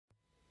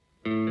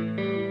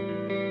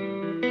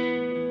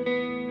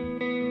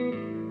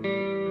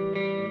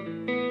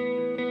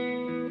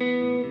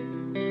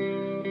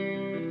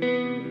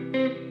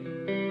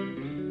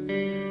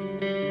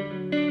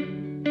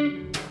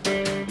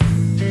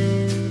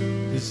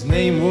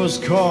name was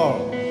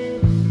Carl.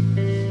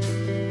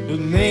 But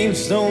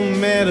names don't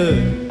matter.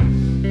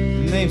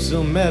 Names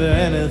don't matter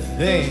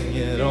anything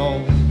at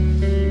all.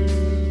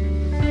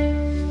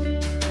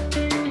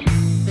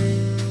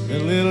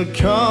 And little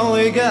Carl,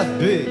 he got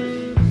big.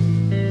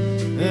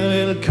 And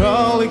little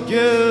Carl, he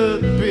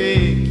got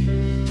big.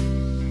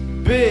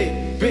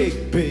 Big,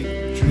 big, big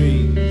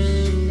dreams.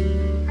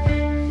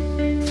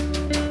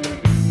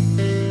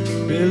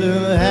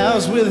 Building a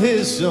house with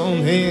his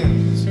own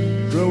hands,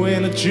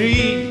 growing a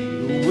tree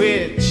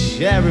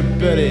which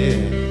everybody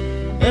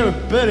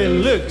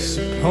looks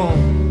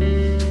upon.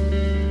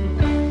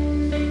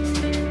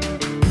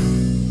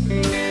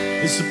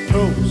 It's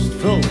supposed to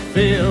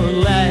fulfill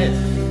life,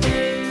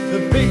 a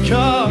big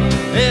car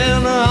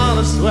and an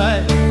honest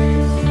wife.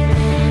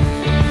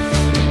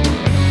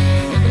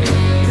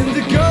 And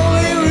the goal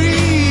he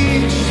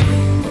reached,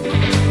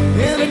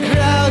 and the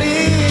crowd he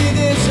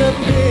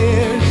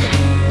disappears.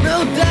 No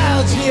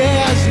doubts he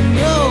has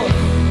no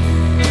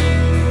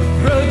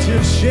approach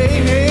of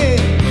shame.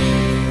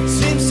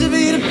 Seems to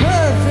be the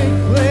perfect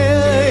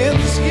player in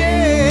this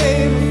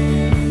game.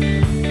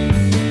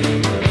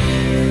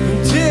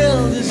 Until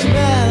this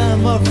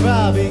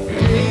metamorphic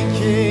day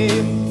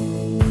came.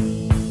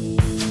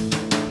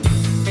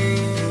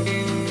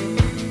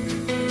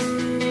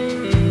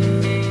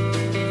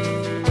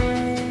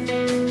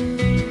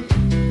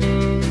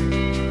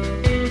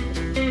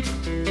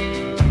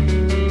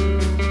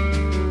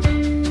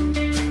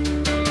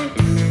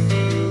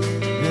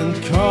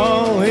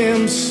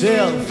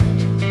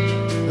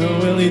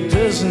 Well, it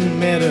doesn't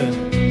matter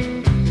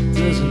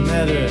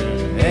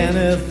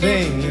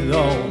anything at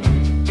all.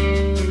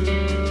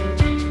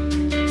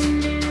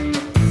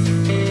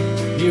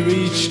 He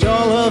reached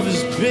all of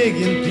his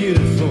big and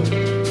beautiful,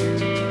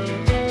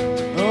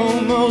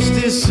 almost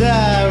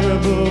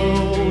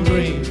desirable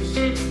dreams.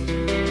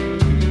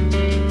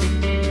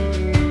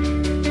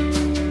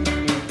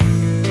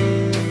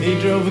 He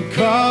drove a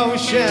car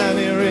with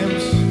shiny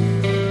rims.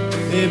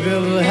 They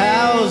built a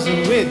house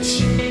in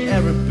which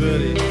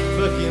everybody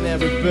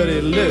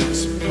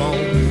looks upon.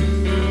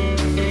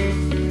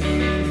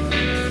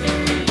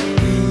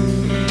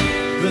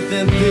 But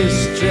then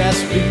this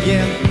dress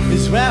began.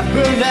 His wife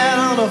burned out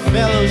on a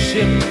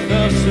fellowship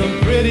of some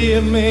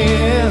prettier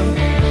men.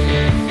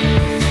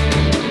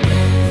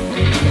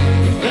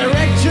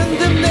 Direction,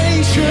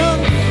 damnation,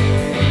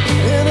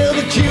 and a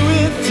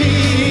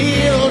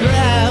vacuity all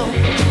around.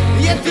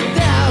 Yet the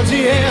doubts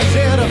he has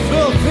had a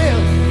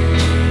fulfilled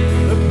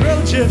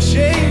approach of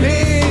shame.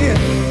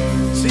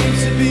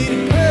 Seems to be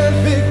the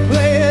perfect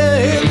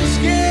player in this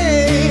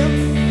game.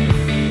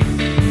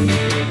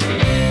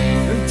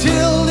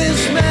 Until this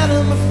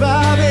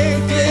metamorphic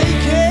day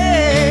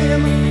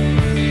came.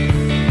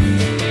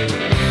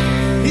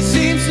 He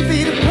seems to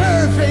be the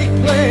perfect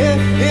player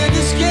in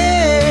this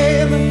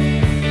game.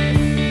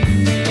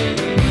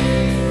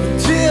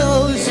 Until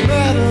this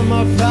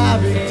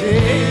metamorphic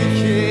day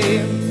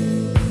came.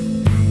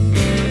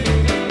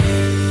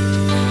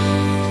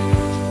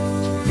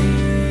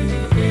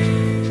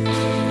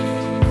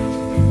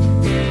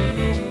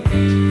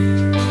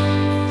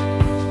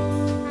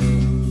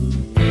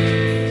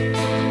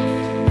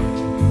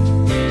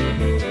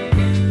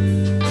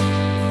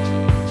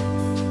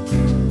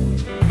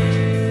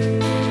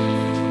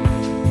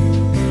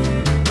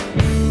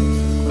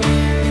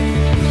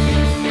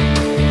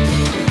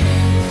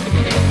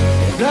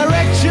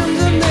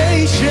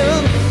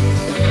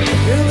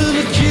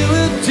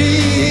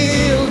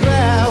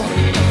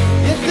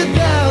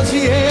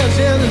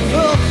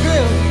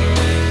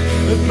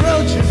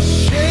 Approach of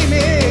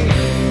shaming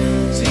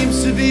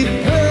seems to be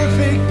the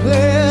perfect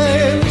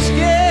player in this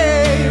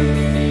game.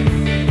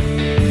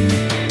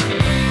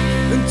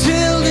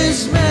 Until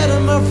this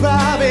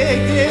metamorphic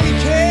day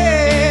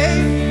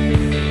came.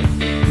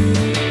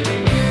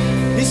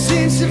 He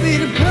seems to be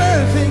the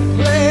perfect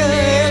player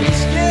in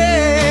this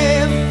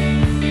game.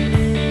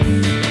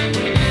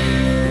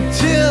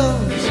 Until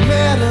this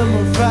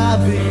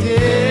metamorphic day.